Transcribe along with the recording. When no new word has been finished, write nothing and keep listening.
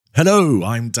Hello,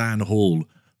 I'm Dan Hall.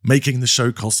 Making the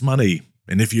show costs money,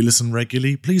 and if you listen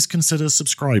regularly, please consider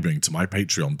subscribing to my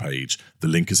Patreon page. The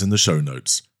link is in the show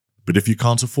notes. But if you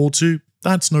can't afford to,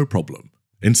 that's no problem.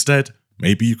 Instead,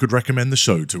 maybe you could recommend the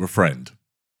show to a friend.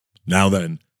 Now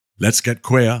then, let's get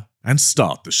queer and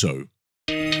start the show.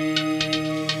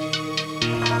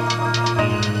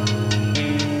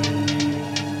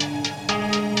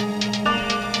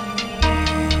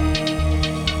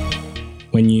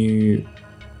 When you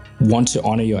want to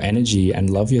honor your energy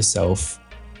and love yourself,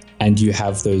 and you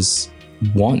have those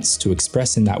wants to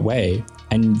express in that way,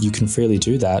 and you can freely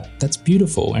do that, that's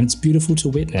beautiful, and it's beautiful to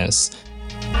witness.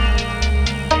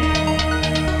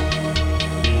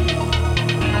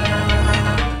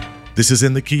 This is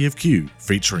In the Key of Q,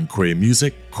 featuring queer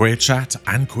music, queer chat,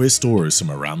 and queer stories from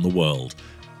around the world.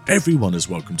 Everyone is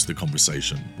welcome to the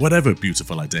conversation, whatever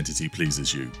beautiful identity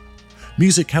pleases you.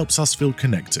 Music helps us feel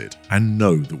connected and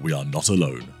know that we are not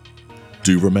alone.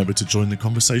 Do remember to join the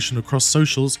conversation across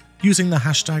socials using the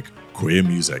hashtag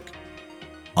 #QueerMusic.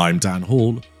 I'm Dan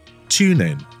Hall. Tune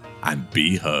in and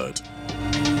be heard.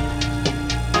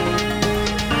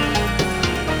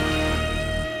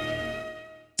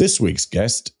 This week's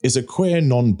guest is a queer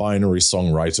non-binary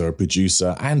songwriter,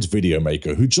 producer, and video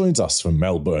maker who joins us from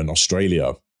Melbourne,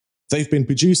 Australia. They've been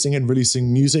producing and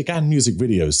releasing music and music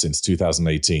videos since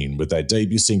 2018 with their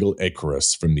debut single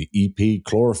Icarus from the EP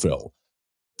Chlorophyll.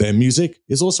 Their music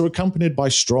is also accompanied by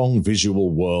strong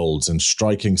visual worlds and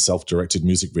striking self-directed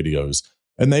music videos,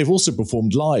 and they've also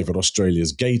performed live at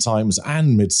Australia's Gay Times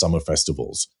and Midsummer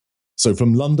festivals. So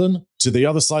from London to the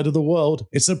other side of the world,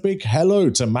 it's a big hello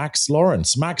to Max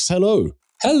Lawrence. Max, hello.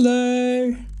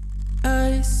 Hello.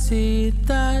 I see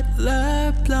that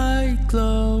lamplight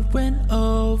glowing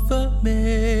over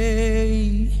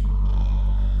me.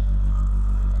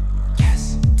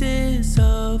 Yes.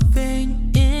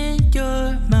 Dissolving in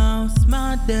your mouth,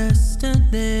 my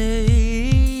destiny.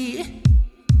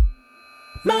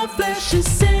 My flesh is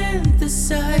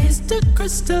synthesized, a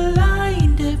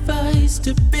crystalline device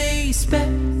to be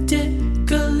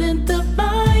spectacle in the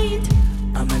mind.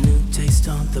 I'm a new taste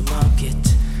on the market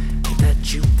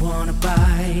that you wanna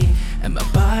buy, and my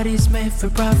body's made for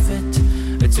profit.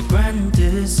 It's a grand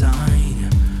design.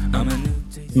 I'm a new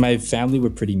taste. My family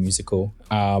were pretty musical.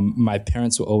 My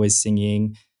parents were always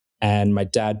singing, and my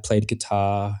dad played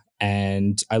guitar,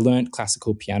 and I learned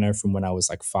classical piano from when I was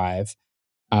like 5.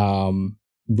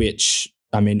 Which,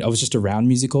 I mean, I was just around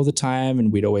music all the time,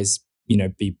 and we'd always,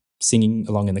 be singing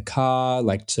along in the car,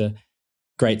 like to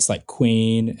greats like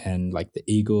Queen and like the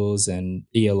Eagles and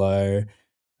ELO.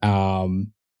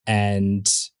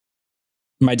 And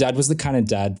my dad was the kind of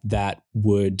dad that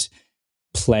would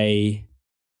play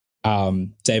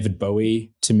David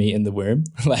Bowie to me in the womb.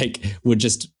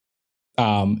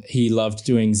 He loved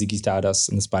doing Ziggy Stardust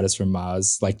and the Spiders from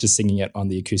Mars, like just singing it on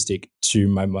the acoustic to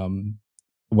my mum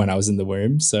when I was in the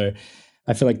womb. So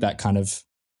I feel like that kind of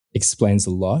explains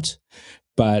a lot.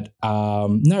 But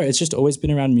no, it's just always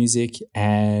been around music.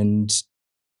 And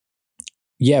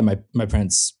yeah, my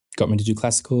parents got me to do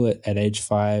classical at age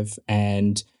 5.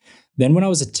 And then when I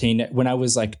was when I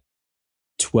was like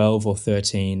 12 or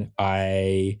 13,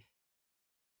 I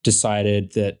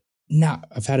decided that,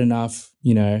 I've had enough.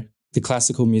 The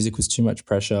classical music was too much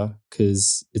pressure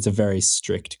because it's a very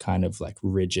strict kind of like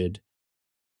rigid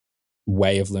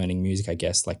way of learning music, I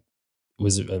guess. Like it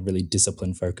was a really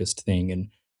discipline focused thing. And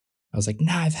I was like,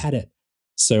 I've had it.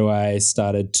 So I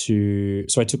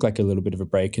took like a little bit of a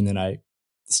break, and then I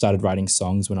started writing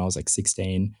songs when I was like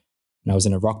 16, and I was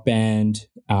in a rock band,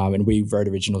 and we wrote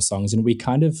original songs, and we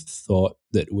kind of thought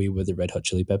that we were the Red Hot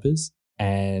Chili Peppers.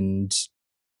 And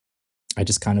I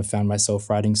just kind of found myself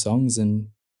writing songs and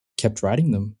kept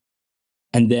writing them.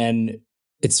 And then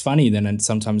it's funny then, and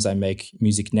sometimes I make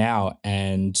music now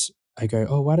and I go,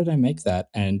 oh, why did I make that?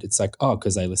 And it's like, oh,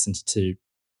 because I listened to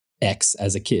X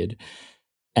as a kid.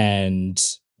 And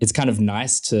it's kind of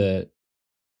nice to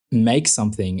make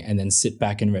something and then sit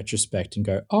back in retrospect and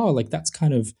go, oh, like that's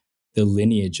kind of the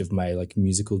lineage of my like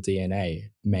musical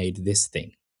DNA made this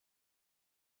thing.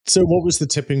 So what was the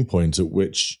tipping point at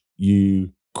which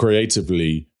you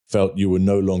creatively felt you were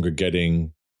no longer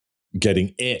getting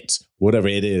it, whatever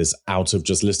it is, out of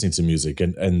just listening to music,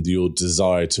 and your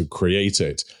desire to create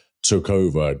it took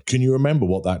over? Can you remember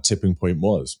what that tipping point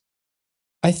was?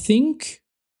 I think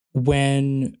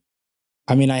I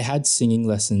had singing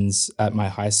lessons at my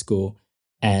high school,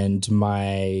 and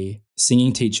my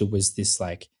singing teacher was this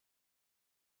like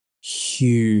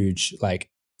huge,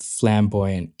 like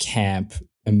flamboyant, camp,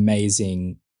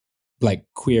 amazing, like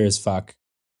queer as fuck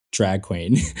drag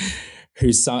queen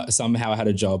who somehow had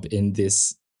a job in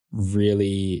this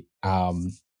really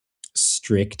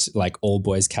strict, like all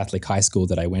boys Catholic high school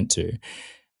that I went to.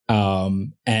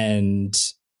 And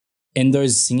in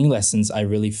those singing lessons, I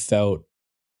really felt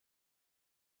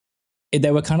they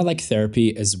were kind of like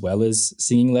therapy as well as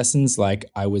singing lessons. Like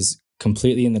I was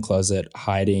completely in the closet,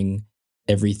 hiding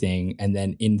everything. And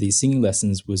then in these singing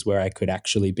lessons was where I could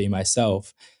actually be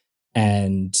myself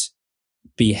and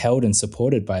be held and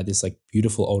supported by this like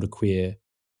beautiful older queer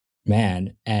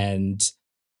man. And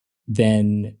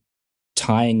then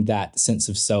tying that sense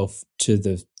of self to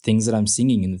the things that I'm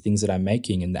singing and the things that I'm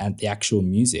making and the actual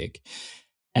music.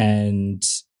 And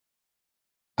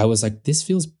I was like, this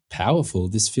feels powerful.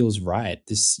 This feels right.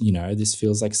 This, you know, this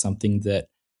feels like something that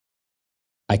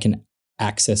I can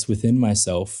access within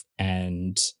myself.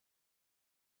 And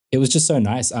it was just so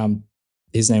nice.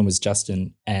 His name was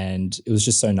Justin, and it was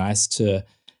just so nice to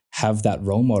have that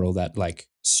role model, that like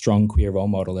strong queer role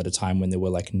model at a time when there were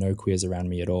like no queers around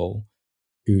me at all,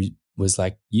 who was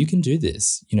like, you can do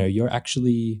this, you know, you're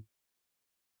actually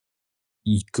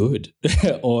good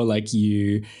or like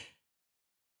you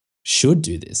should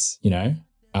do this, you know,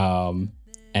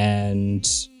 and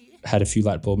had a few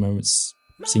light bulb moments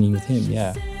singing with him.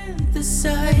 Yeah.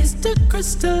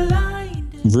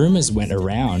 Rumors went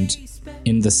around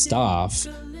in the staff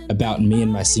about me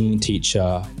and my singing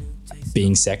teacher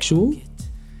being sexual.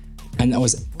 And that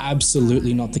was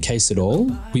absolutely not the case at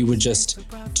all. We were just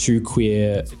two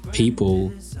queer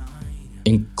people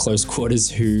in close quarters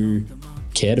who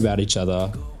cared about each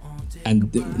other.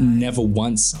 And never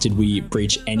once did we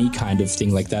breach any kind of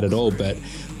thing like that at all. But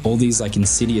all these like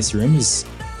insidious rumors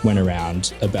went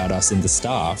around about us in the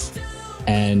staff.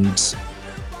 And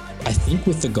I think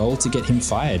with the goal to get him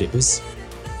fired, it was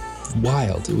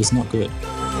wild. It was not good.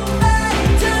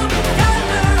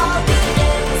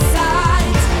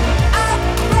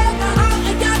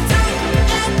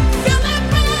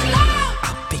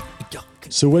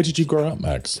 So where did you grow up,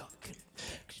 Max?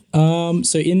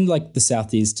 So in like the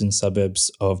southeastern suburbs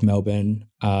of Melbourne,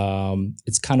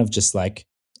 it's kind of just like,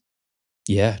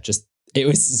 yeah, it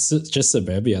was just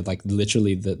suburbia, like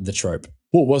literally the trope.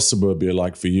 What was suburbia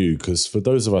like for you? Because for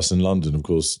those of us in London, of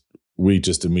course, we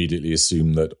just immediately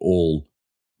assume that all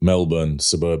Melbourne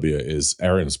suburbia is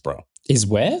Erinsborough. Is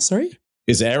where? Sorry?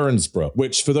 Is Erinsborough,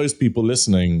 which for those people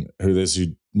listening who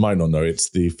might not know, it's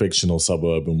the fictional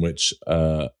suburb in which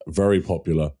very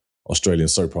popular Australian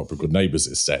soap opera called Neighbours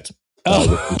is set,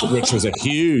 which was a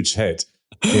huge hit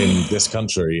in this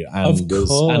country and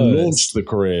launched the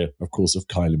career, of course, of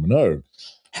Kylie Minogue.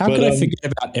 How could I forget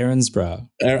about Erinsborough?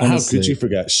 How could you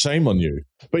forget? Shame on you.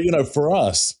 But, you know, for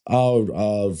us,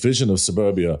 our vision of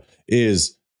suburbia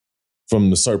is from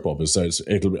the soap opera, so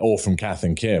it'll be all from Kath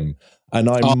and Kim. And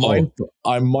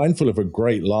I'm mindful of a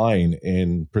great line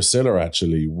in Priscilla,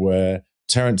 actually, where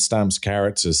Terence Stamp's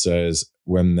character says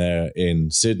when they're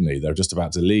in Sydney, they're just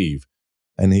about to leave,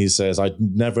 and he says, I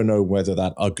never know whether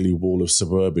that ugly wall of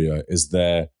suburbia is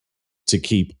there to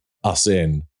keep us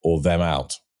in or them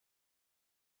out.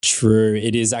 True.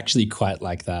 It is actually quite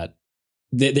like that.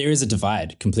 There is a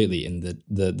divide completely in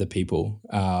the people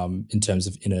in terms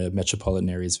of inner metropolitan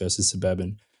areas versus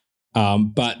suburban.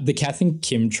 But the Kath and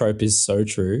Kim trope is so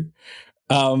true.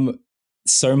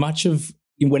 So much of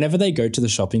whenever they go to the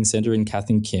shopping centre in Kath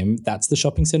and Kim, that's the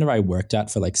shopping centre I worked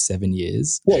at for like 7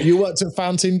 years. What, you worked at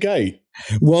Fountain Gate?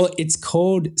 Well, it's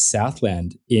called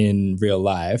Southland in real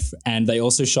life, and they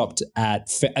also shopped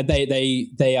at they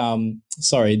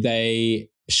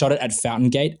shot it at Fountain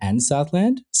Gate and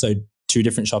Southland, so two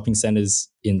different shopping centres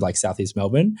in like southeast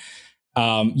Melbourne.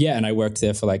 And I worked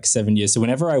there for like 7 years. So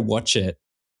whenever I watch it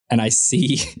and I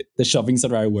see the shopping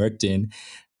centre I worked in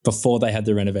before they had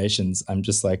the renovations, I'm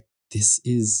just like, this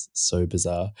is so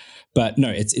bizarre. But no,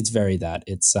 it's very that.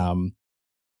 It's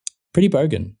pretty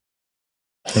bogan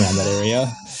around that area.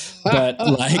 But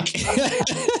like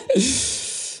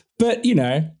but you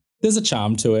know, there's a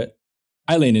charm to it.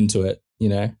 I lean into it, you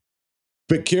know.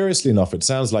 But curiously enough, it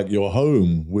sounds like your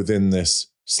home within this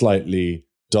slightly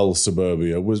dull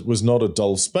suburbia was not a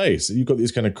dull space. You've got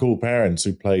these kind of cool parents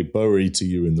who play Bowie to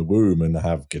you in the womb and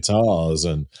have guitars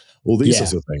and all these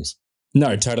sorts of things.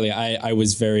 No, totally. I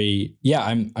was very,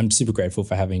 I'm super grateful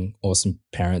for having awesome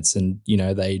parents, and, you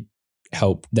know, they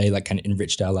like kind of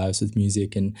enriched our lives with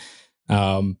music, and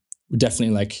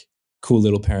definitely like cool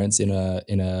little parents in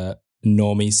a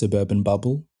normie suburban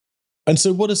bubble. And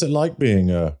so what is it like being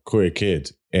a queer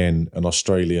kid in an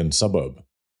Australian suburb?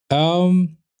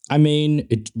 I mean,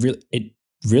 it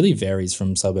really varies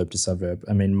from suburb to suburb.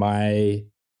 I mean, my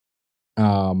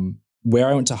where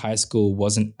I went to high school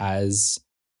wasn't as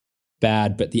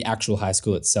bad, but the actual high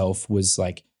school itself was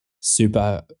like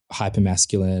super hyper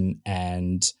masculine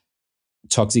and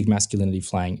toxic masculinity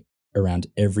flying around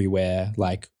everywhere,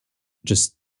 like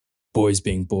just boys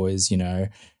being boys,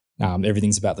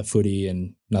 everything's about the footy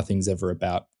and nothing's ever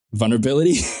about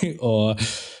vulnerability or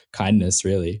kindness,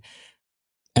 really.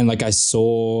 And like I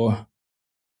saw,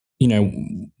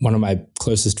 one of my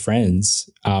closest friends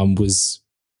was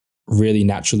really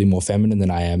naturally more feminine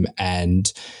than I am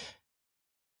and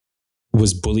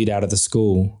was bullied out of the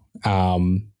school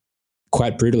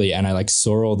quite brutally. And I like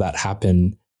saw all that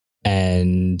happen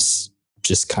and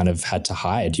just kind of had to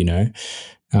hide,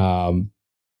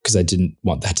 because I didn't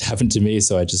want that to happen to me.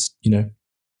 So I just,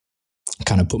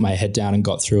 kind of put my head down and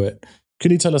got through it.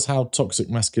 Can you tell us how toxic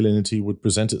masculinity would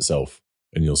present itself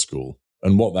in your school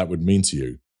and what that would mean to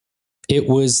you? It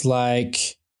was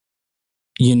like,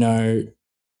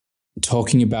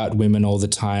 talking about women all the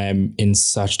time in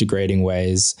such degrading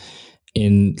ways,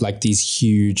 in like these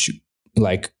huge,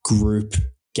 like group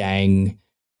gang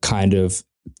kind of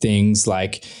things,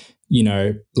 like,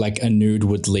 like a nude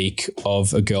would leak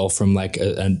of a girl from like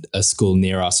a school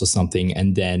near us or something.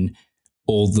 And then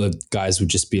all the guys would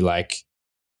just be like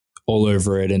all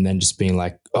over it and then just being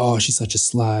like, oh, she's such a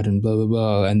slut and blah, blah,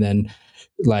 blah. And then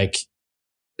like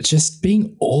just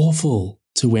being awful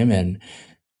to women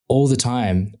all the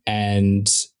time. And,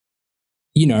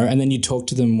 and then you talk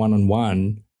to them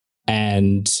one-on-one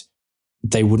and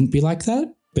they wouldn't be like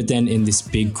that. But then in this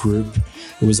big group,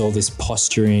 it was all this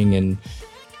posturing and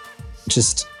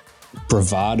just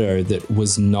bravado that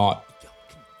was not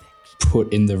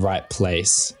put in the right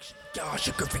place.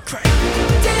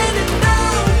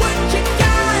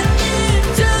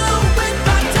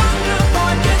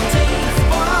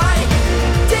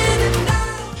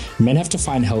 Men have to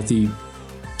find healthy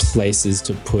places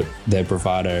to put their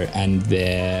bravado and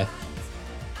their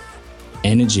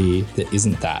energy that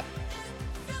isn't that.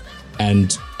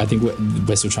 And I think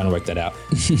we're still trying to work that out.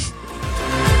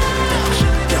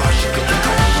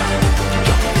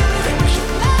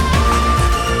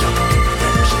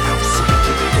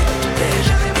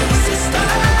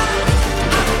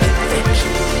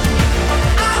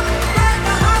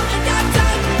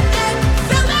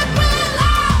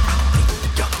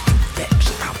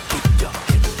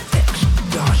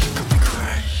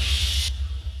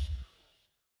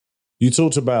 You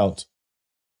talked about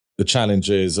the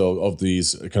challenges of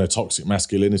these kind of toxic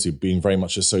masculinity being very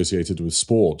much associated with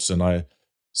sports. And I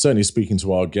certainly, speaking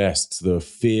to our guests, the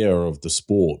fear of the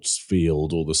sports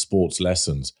field or the sports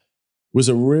lessons was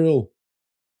a real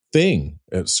thing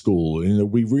at school.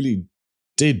 We really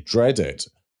did dread it.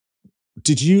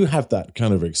 Did you have that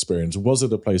kind of experience? Was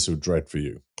it a place of dread for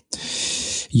you?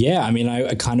 Yeah, I mean,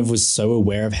 I kind of was so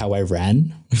aware of how I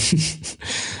ran.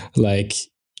 Like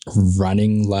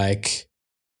running like,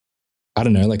 I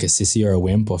don't know, like a sissy or a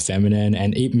wimp or feminine.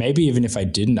 And maybe even if I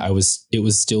didn't, it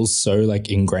was still so like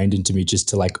ingrained into me just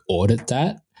to like audit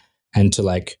that and to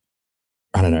like,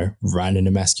 I don't know, run in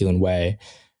a masculine way.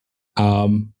 I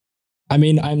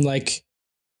mean, I'm like,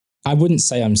 I wouldn't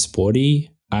say I'm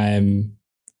sporty. I'm,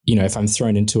 if I'm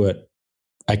thrown into it,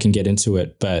 I can get into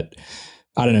it, but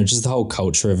I don't know, just the whole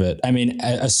culture of it. I mean,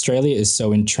 Australia is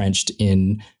so entrenched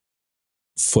in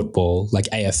football, like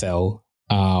AFL,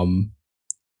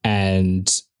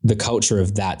 and the culture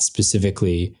of that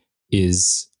specifically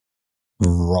is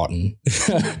rotten.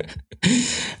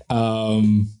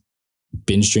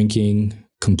 Binge drinking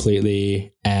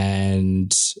completely,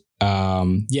 and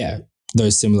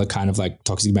those similar kind of like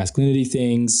toxic masculinity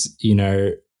things,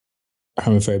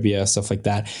 homophobia, stuff like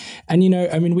that. And,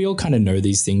 I mean, we all kind of know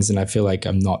these things, and I feel like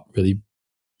I'm not really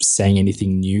saying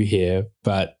anything new here,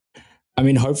 but I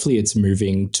mean, hopefully it's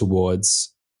moving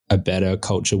towards a better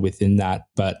culture within that.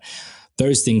 But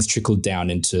those things trickled down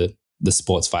into the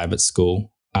sports vibe at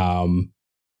school. But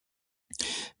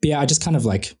yeah, I just kind of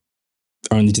like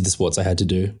only did the sports I had to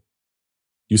do.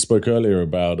 You spoke earlier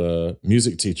about a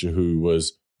music teacher who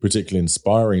was particularly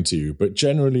inspiring to you, but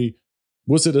generally,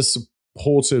 was it a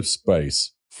supportive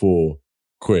space for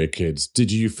queer kids? Did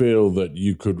you feel that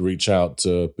you could reach out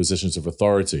to positions of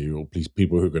authority or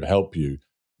people who could help you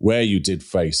where you did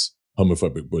face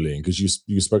homophobic bullying? Because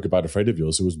you spoke about a friend of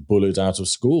yours who was bullied out of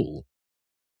school.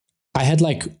 I had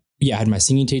I had my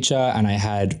singing teacher, and I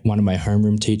had one of my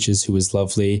homeroom teachers who was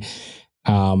lovely.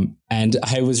 And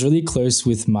I was really close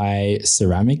with my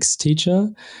ceramics teacher.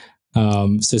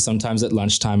 So sometimes at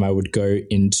lunchtime, I would go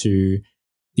into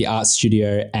the art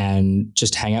studio and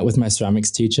just hang out with my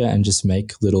ceramics teacher and just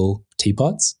make little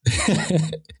teapots.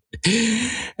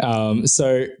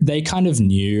 So they kind of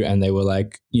knew, and they were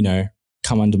like,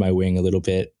 come under my wing a little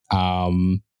bit.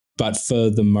 But for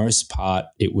the most part,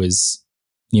 it was,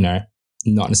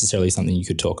 not necessarily something you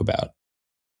could talk about.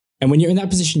 And when you're in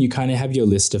that position, you kind of have your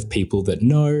list of people that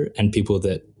know and people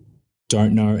that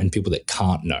don't know and people that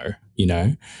can't know, you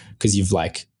know, because you've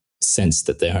like sensed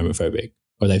that they're homophobic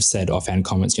or they've said offhand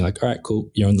comments. And you're like, all right,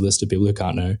 cool. You're on the list of people who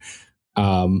can't know.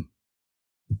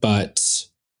 But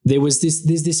there's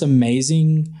this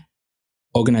amazing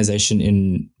organization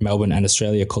in Melbourne and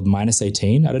Australia called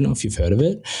 -18. I don't know if you've heard of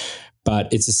it,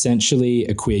 but it's essentially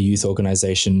a queer youth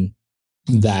organization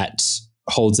that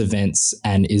holds events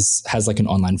and has like an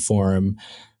online forum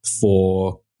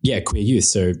for queer youth.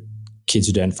 So kids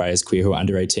who identify as queer who are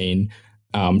under 18,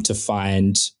 to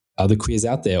find other queers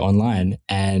out there online.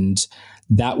 And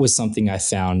that was something I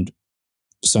found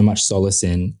so much solace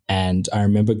in. And I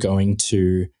remember going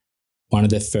to one of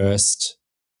their first,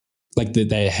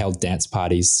 they held dance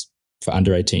parties for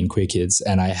under 18 queer kids.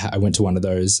 And I went to one of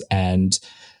those, and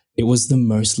it was the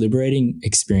most liberating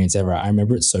experience ever. I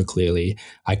remember it so clearly.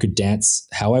 I could dance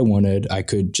how I wanted. I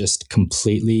could just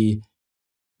completely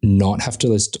not have to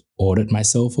just audit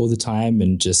myself all the time,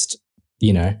 and just,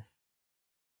 you know,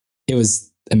 it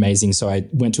was amazing. So I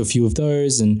went to a few of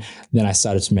those, and then I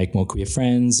started to make more queer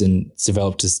friends and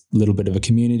developed a little bit of a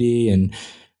community. And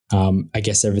I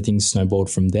guess everything snowballed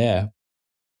from there.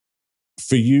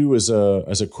 For you as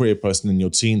a queer person in your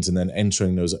teens and then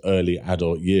entering those early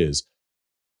adult years,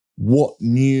 what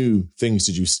new things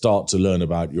did you start to learn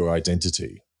about your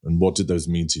identity, and what did those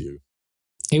mean to you?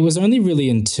 It was only really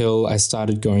until I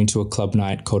started going to a club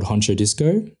night called Honcho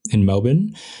Disco in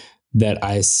Melbourne that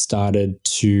I started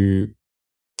to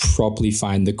properly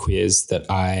find the queers that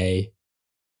I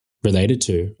related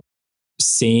to.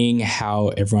 Seeing how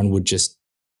everyone would just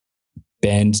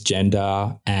bend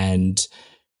gender and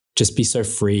just be so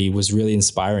free was really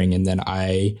inspiring. And then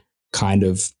I kind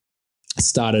of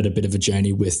started a bit of a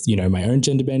journey with, you know, my own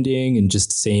gender bending and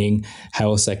just seeing how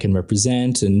else I can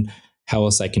represent and how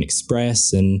else I can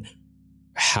express and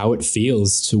how it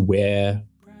feels to wear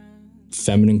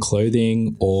feminine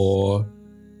clothing or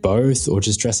both, or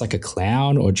just dress like a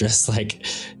clown, or dress like,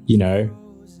 you know,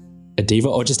 a diva,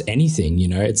 or just anything, you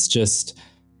know. It's just,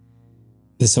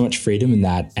 there's so much freedom in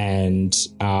that. And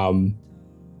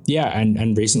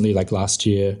and recently, like last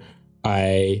year,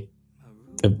 I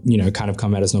kind of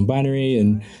come out as non-binary,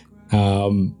 and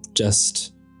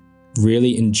just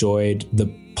really enjoyed the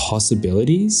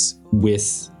possibilities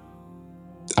with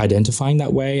identifying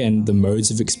that way, and the modes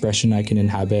of expression I can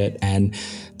inhabit, and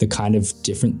the kind of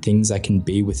different things I can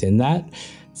be within that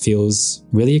feels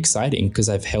really exciting, because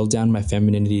I've held down my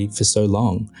femininity for so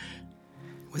long.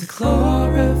 With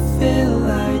chlorophyll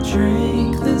I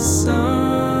drink the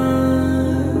sun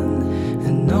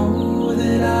and know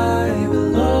that I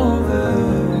will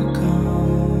overcome.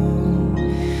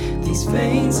 These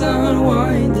veins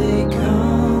unwind, they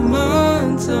come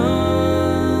undone,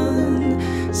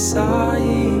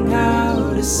 sighing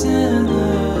out a sinner,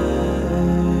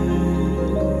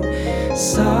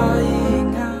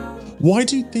 sighing out. Why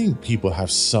do you think people have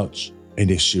such an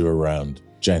issue around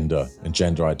gender and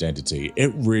gender identity?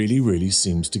 It really, really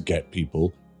seems to get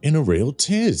people in a real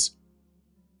tiz.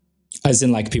 As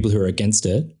in, like, people who are against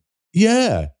it?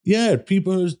 Yeah.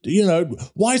 People, you know,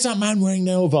 why is that man wearing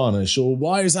nail varnish? Or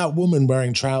why is that woman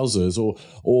wearing trousers? Or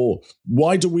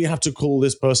why do we have to call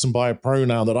this person by a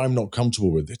pronoun that I'm not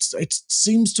comfortable with? It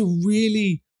seems to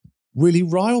really, really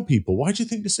rile people. Why do you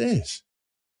think this is?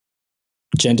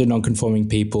 Gender non-conforming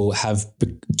people have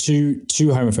two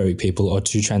homophobic people or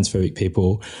two transphobic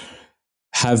people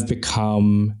have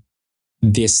become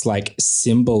this like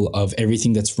symbol of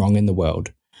everything that's wrong in the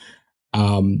world.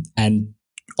 And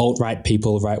alt-right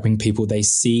people, right-wing people, they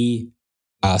see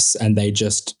us and they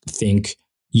just think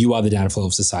you are the downfall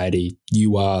of society.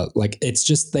 You are like, it's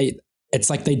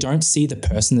like they don't see the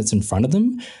person that's in front of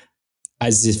them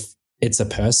as if it's a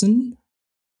person.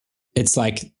 It's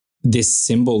like this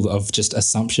symbol of just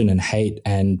assumption and hate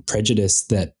and prejudice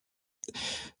that,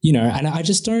 you know, and I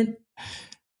just don't,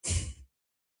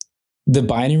 the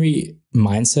binary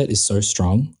mindset is so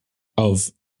strong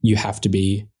of you have to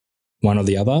be one or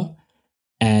the other.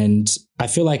 And I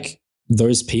feel like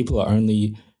those people are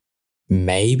only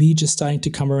maybe just starting to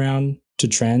come around to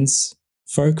trans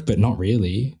folk, but not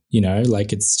really, you know,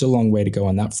 like it's still a long way to go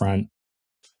on that front.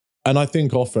 And I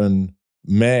think often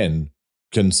men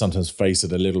can sometimes face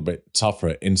it a little bit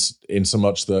tougher in so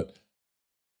much that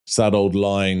it's that old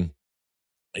line,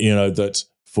 you know, that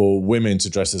for women to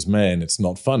dress as men, it's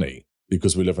not funny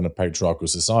because we live in a patriarchal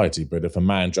society. But if a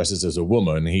man dresses as a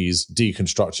woman, he's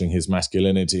deconstructing his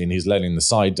masculinity and he's letting the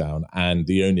side down. And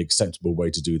the only acceptable way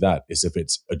to do that is if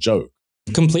it's a joke.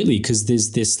 Completely, because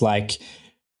there's this like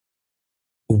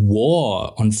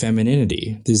war on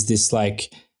femininity. There's this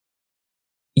like,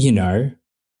 you know,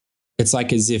 It's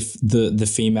like as if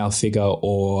the female figure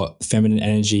or feminine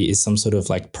energy is some sort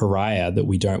of like pariah that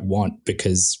we don't want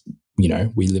because, you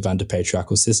know, we live under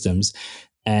patriarchal systems.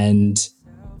 And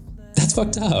that's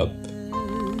fucked up.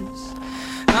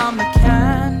 I'm a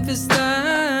canvas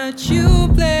that you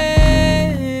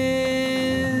blaze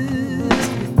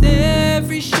with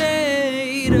every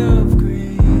shade of grey.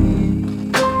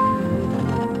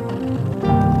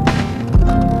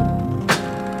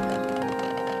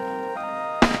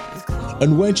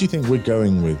 And where do you think we're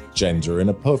going with gender in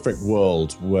a perfect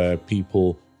world where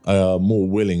people are more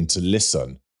willing to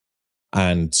listen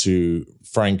and to,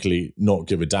 frankly, not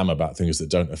give a damn about things that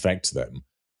don't affect them?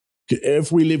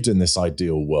 If we lived in this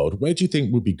ideal world, where do you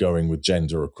think we'd be going with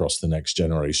gender across the next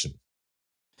generation?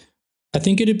 I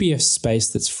think it'd be a space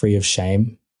that's free of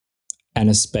shame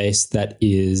and a space that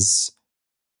is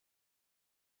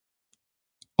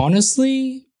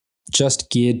honestly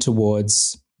just geared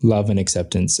towards love and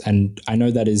acceptance. And I know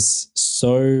that is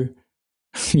so,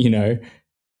 you know,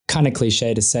 kind of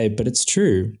cliche to say, but it's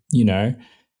true. You know,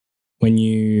 when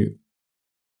you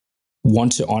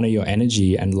want to honor your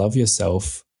energy and love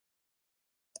yourself,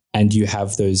 and you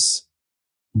have those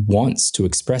wants to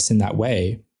express in that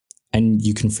way, and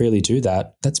you can freely do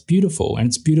that, that's beautiful. And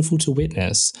it's beautiful to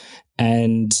witness.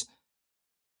 And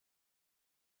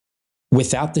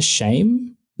without the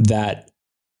shame that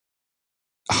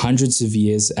hundreds of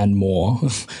years and more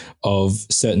of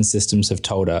certain systems have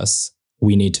told us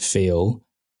we need to feel,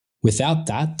 without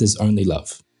that, there's only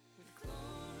love.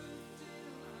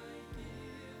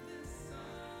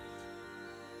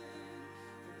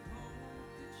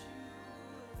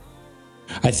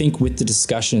 I think with the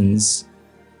discussions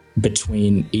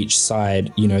between each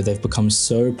side, you know, they've become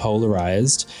so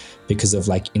polarized because of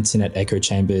like internet echo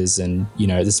chambers and, you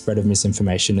know, the spread of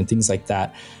misinformation and things like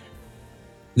that.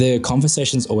 The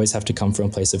conversations always have to come from a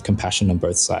place of compassion on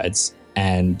both sides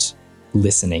and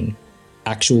listening,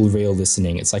 actual real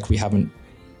listening. It's like we've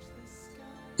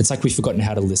forgotten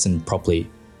how to listen properly,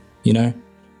 you know?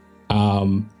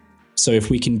 So if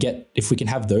we can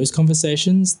have those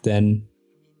conversations, then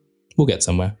we'll get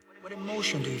somewhere. What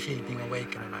emotion do you feel being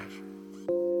awake in life?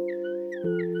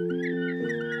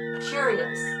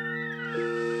 Curious.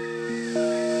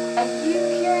 Are you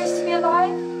curious to be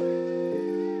alive?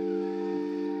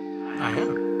 I am.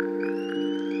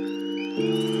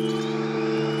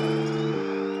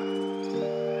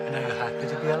 And are you happy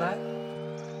to be alive?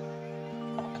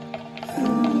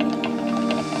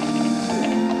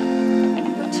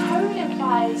 Your tone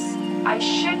implies I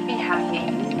should be happy.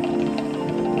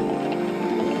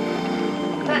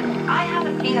 But I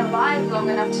haven't been alive long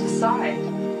enough to decide.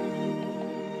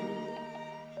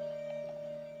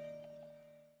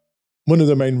 One of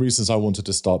the main reasons I wanted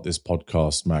to start this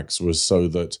podcast, Max, was so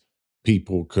that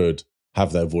people could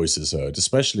have their voices heard,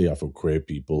 especially I feel queer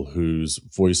people whose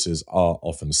voices are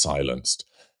often silenced.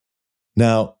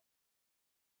 Now,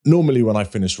 normally when I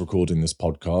finish recording this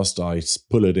podcast, I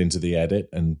pull it into the edit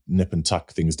and nip and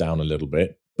tuck things down a little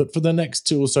bit. But for the next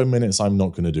 2 or so minutes, I'm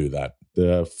not going to do that.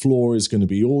 The floor is going to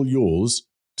be all yours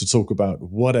to talk about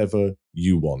whatever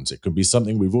you want. It could be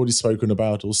something we've already spoken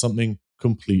about or something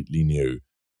completely new.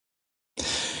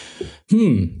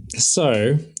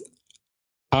 So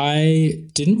I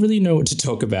didn't really know what to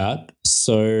talk about.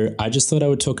 So I just thought I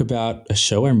would talk about a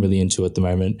show I'm really into at the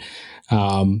moment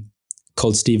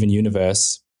called Steven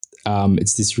Universe.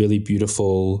 It's this really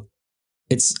beautiful,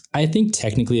 it's, I think,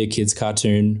 technically a kid's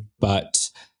cartoon, but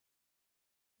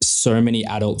so many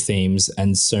adult themes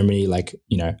and so many, like,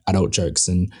 you know, adult jokes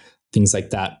and things like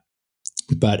that.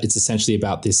 But it's essentially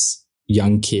about this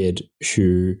young kid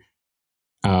who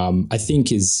I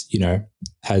think is, you know,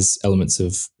 has elements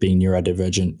of being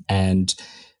neurodivergent. And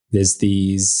there's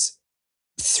these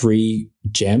 3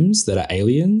 gems that are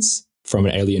aliens from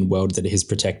an alien world that are his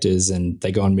protectors, and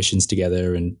they go on missions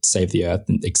together and save the earth,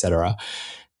 and etc.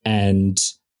 And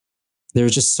there are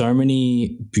just so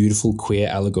many beautiful queer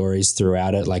allegories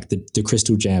throughout it. Like the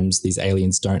crystal gems, these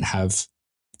aliens don't have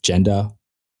gender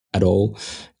at all.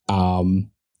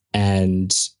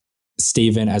 And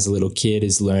Steven, as a little kid,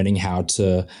 is learning how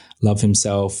to love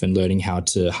himself and learning how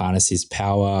to harness his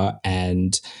power.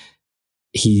 And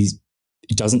he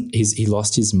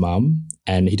lost his mum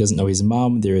and he doesn't know his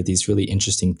mum. There are these really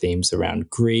interesting themes around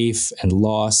grief and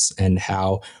loss and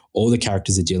how all the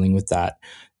characters are dealing with that.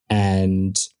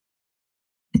 And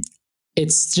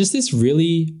it's just this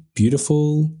really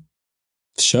beautiful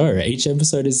show. Each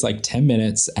episode is like 10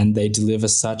 minutes and they deliver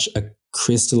such a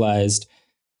crystallized,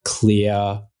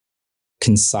 clear,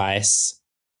 concise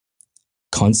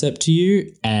concept to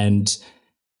you. And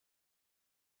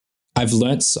I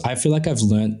feel like I've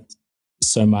learned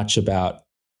so much about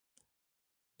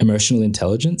emotional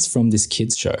intelligence from this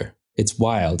kids show. It's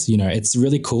wild. You know, it's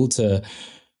really cool for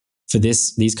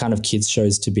these kind of kids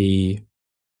shows to be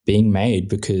being made,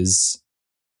 because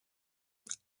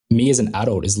me as an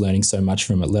adult is learning so much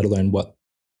from it, let alone what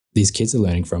these kids are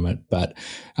learning from it. But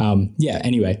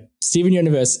anyway, Steven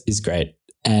Universe is great,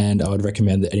 and I would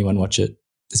recommend that anyone watch it,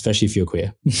 especially if you're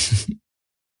queer.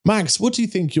 Max, what do you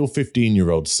think your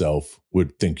 15-year-old self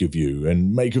would think of you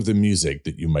and make of the music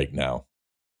that you make now?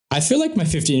 I feel like my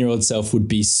 15-year-old self would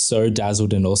be so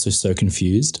dazzled and also so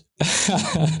confused.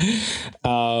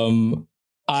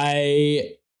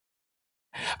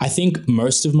 I think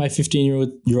most of my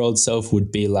 15-year-old self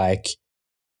would be like,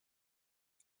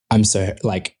 I feel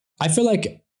like my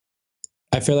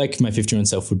 15-year-old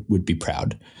self would be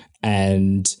proud.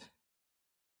 And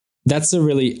that's a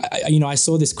really, I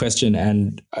saw this question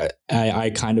and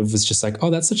I kind of was just like, oh,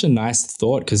 that's such a nice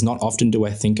thought, because not often do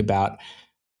I think about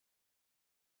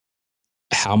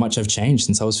how much I've changed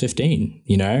since I was 15,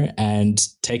 and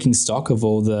taking stock of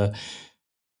all the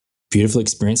beautiful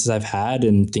experiences I've had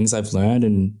and things I've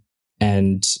learned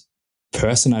and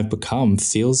person I've become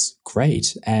feels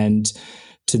great. And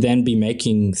to then be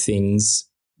making things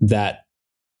that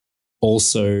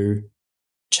also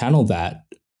channel that,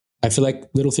 I feel like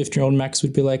little 15-year-old Max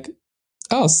would be like,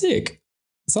 oh, sick.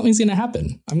 Something's going to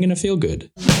happen. I'm going to feel good.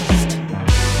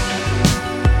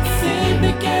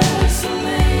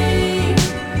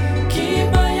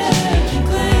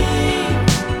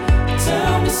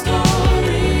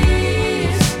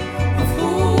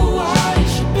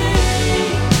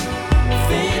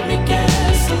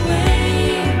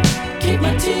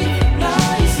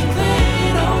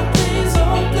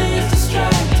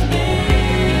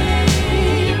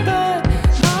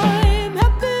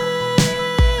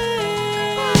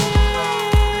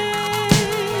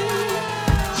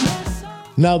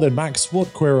 Now then, Max,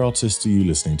 what queer artists are you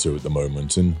listening to at the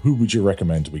moment, and who would you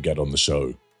recommend we get on the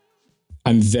show?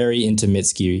 I'm very into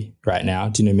Mitski right now.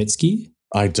 Do you know Mitski?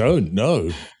 I don't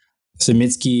know. So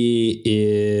Mitski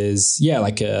is,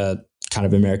 like a kind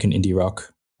of American indie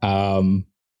rock songwriter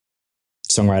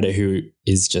who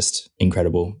is just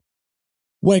incredible.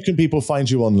 Where can people find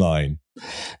you online?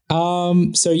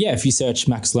 If you search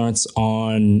Max Lawrence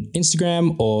on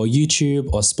Instagram or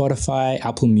YouTube or Spotify,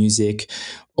 Apple Music,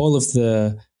 all of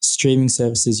the streaming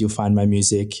services, you'll find my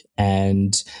music,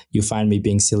 and you'll find me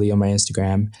being silly on my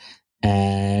Instagram.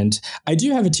 And I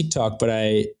do have a TikTok, but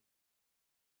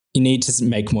you need to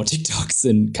make more TikToks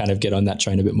and kind of get on that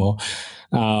train a bit more.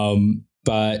 I'm on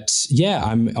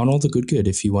all the good.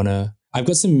 If you want to, I've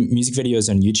got some music videos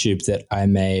on YouTube that I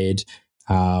made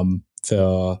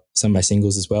for some of my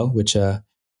singles as well, which are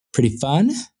pretty fun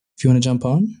if you want to jump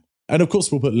on. And of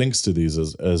course, we'll put links to these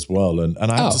as well. And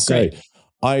I have to say,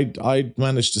 I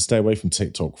managed to stay away from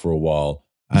TikTok for a while.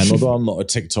 And although I'm not a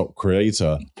TikTok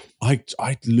creator, I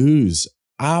lose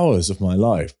hours of my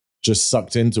life just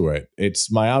sucked into it.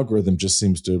 My algorithm just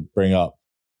seems to bring up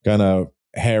kind of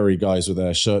hairy guys with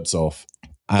their shirts off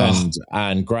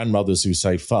and grandmothers who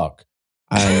say fuck.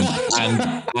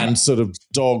 And sort of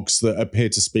dogs that appear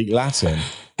to speak Latin.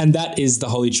 And that is the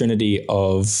holy trinity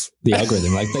of the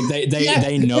algorithm. Like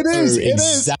they know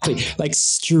exactly, like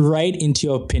straight into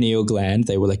your pineal gland.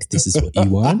 They were like, this is what you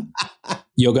want.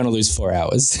 You're going to lose 4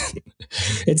 hours.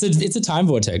 It's a time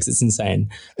vortex. It's insane.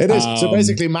 It is. So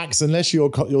basically, Max, unless your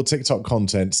TikTok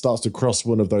content starts to cross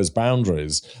one of those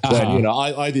boundaries, then,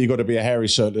 either you got to be a hairy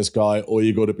shirtless guy, or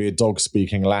you got to be a dog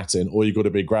speaking Latin, or you got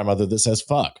to be a grandmother that says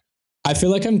fuck. I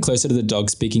feel like I'm closer to the dog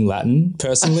speaking Latin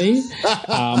personally,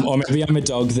 or maybe I'm a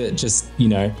dog that just,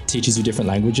 teaches you different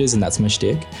languages and that's my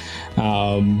shtick.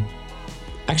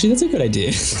 Actually, that's a good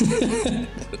idea.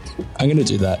 I'm going to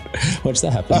do that. Watch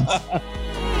that happen.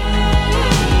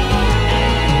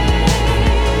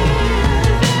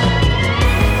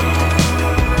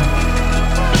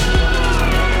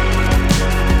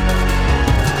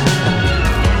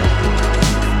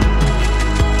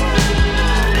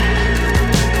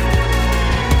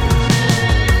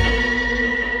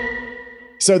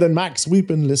 So then, Max, we've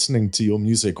been listening to your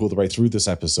music all the way through this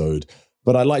episode,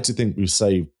 but I like to think we've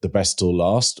saved the best till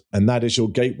last, and that is your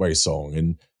gateway song.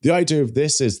 And the idea of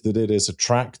this is that it is a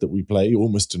track that we play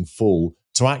almost in full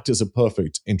to act as a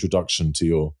perfect introduction to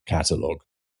your catalogue.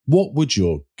 What would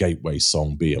your gateway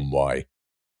song be and why?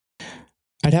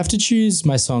 I'd have to choose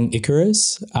my song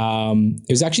Icarus.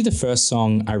 It was actually the first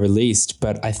song I released,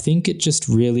 but I think it just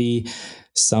really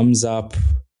sums up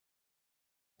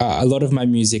a lot of my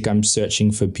music. I'm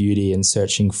searching for beauty and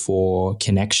searching for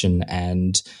connection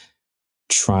and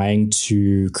trying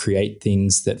to create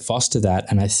things that foster that.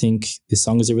 And I think this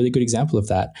song is a really good example of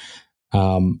that,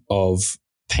 of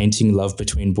painting love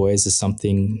between boys as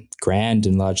something grand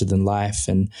and larger than life,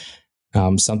 and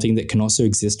something that can also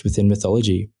exist within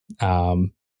mythology. So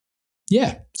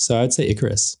I'd say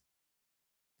Icarus.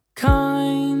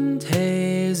 Kind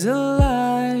hazel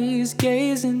eyes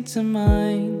gaze into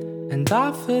mine and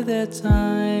offer their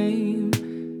time.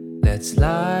 Let's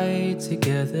lie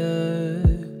together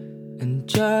and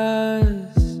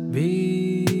just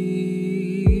be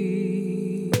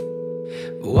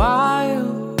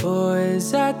wild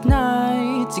boys at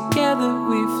night. Together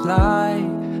we fly,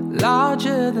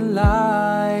 larger than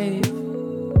life.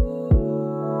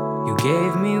 You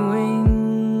gave me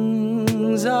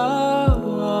wings, oh,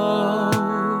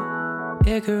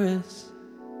 Icarus.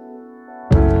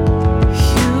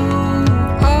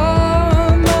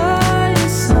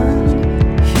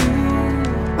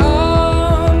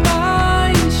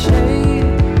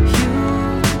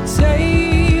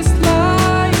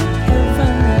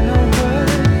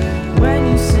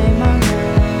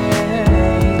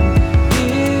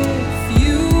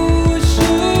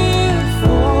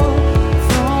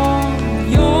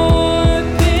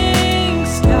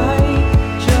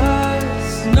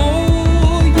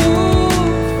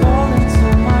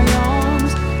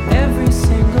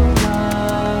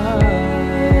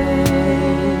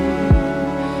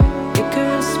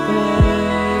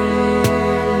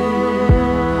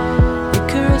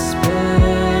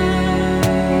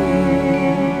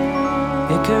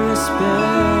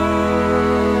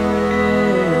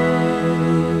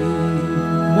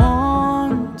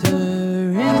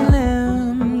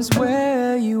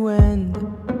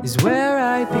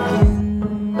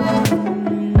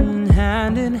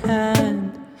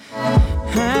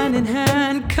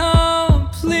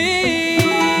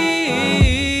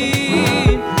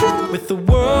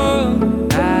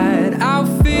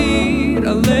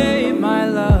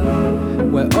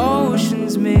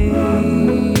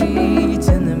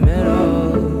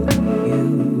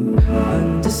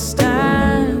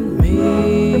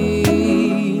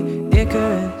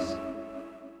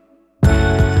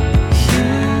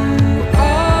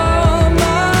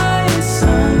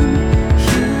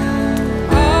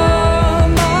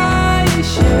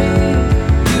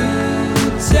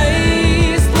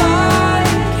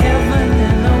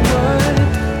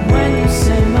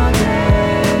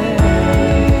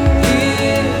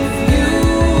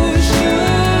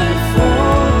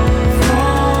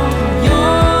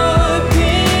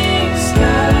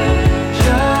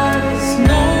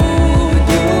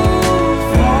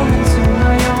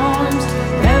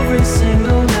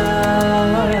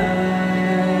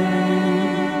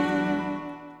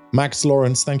 Max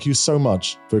Lawrence, thank you so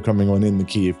much for coming on In the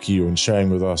Key of Q and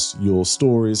sharing with us your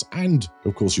stories and,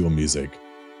 of course, your music.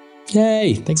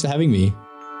 Yay! Thanks for having me.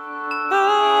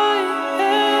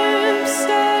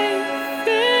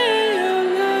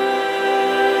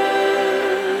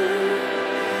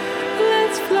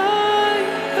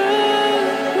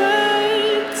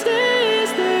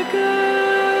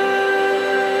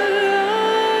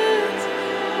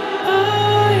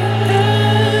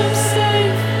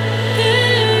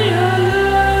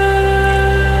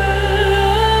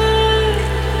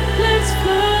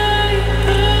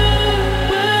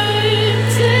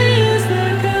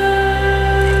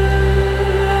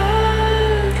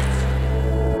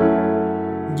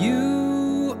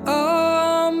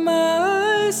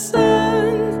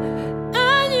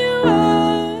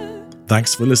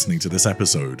 Thanks for listening to this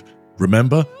episode.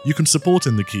 Remember, you can support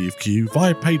In the Key of Q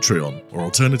via Patreon, or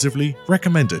alternatively,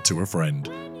 recommend it to a friend.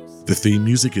 The theme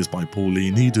music is by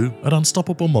Pauline Nidu at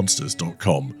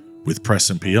unstoppablemonsters.com, with press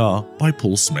and PR by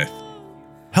Paul Smith.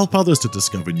 Help others to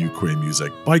discover new queer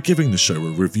music by giving the show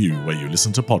a review where you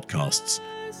listen to podcasts.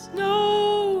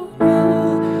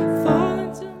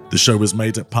 The show is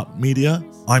made at Pup Media.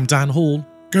 I'm Dan Hall.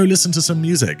 Go listen to some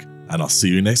music, and I'll see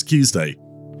you next Tuesday.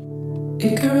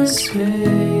 Icarus Space.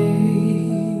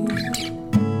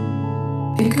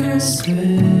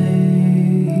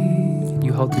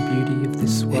 You hold the beauty of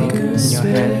this world in your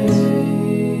hands.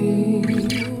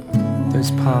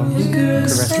 Those palms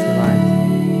caress the light.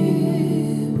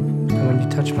 And when you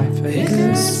touch my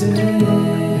face, I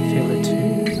feel it too.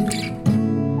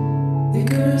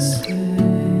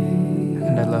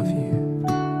 And I love you. I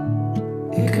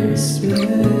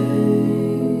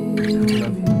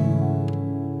love you.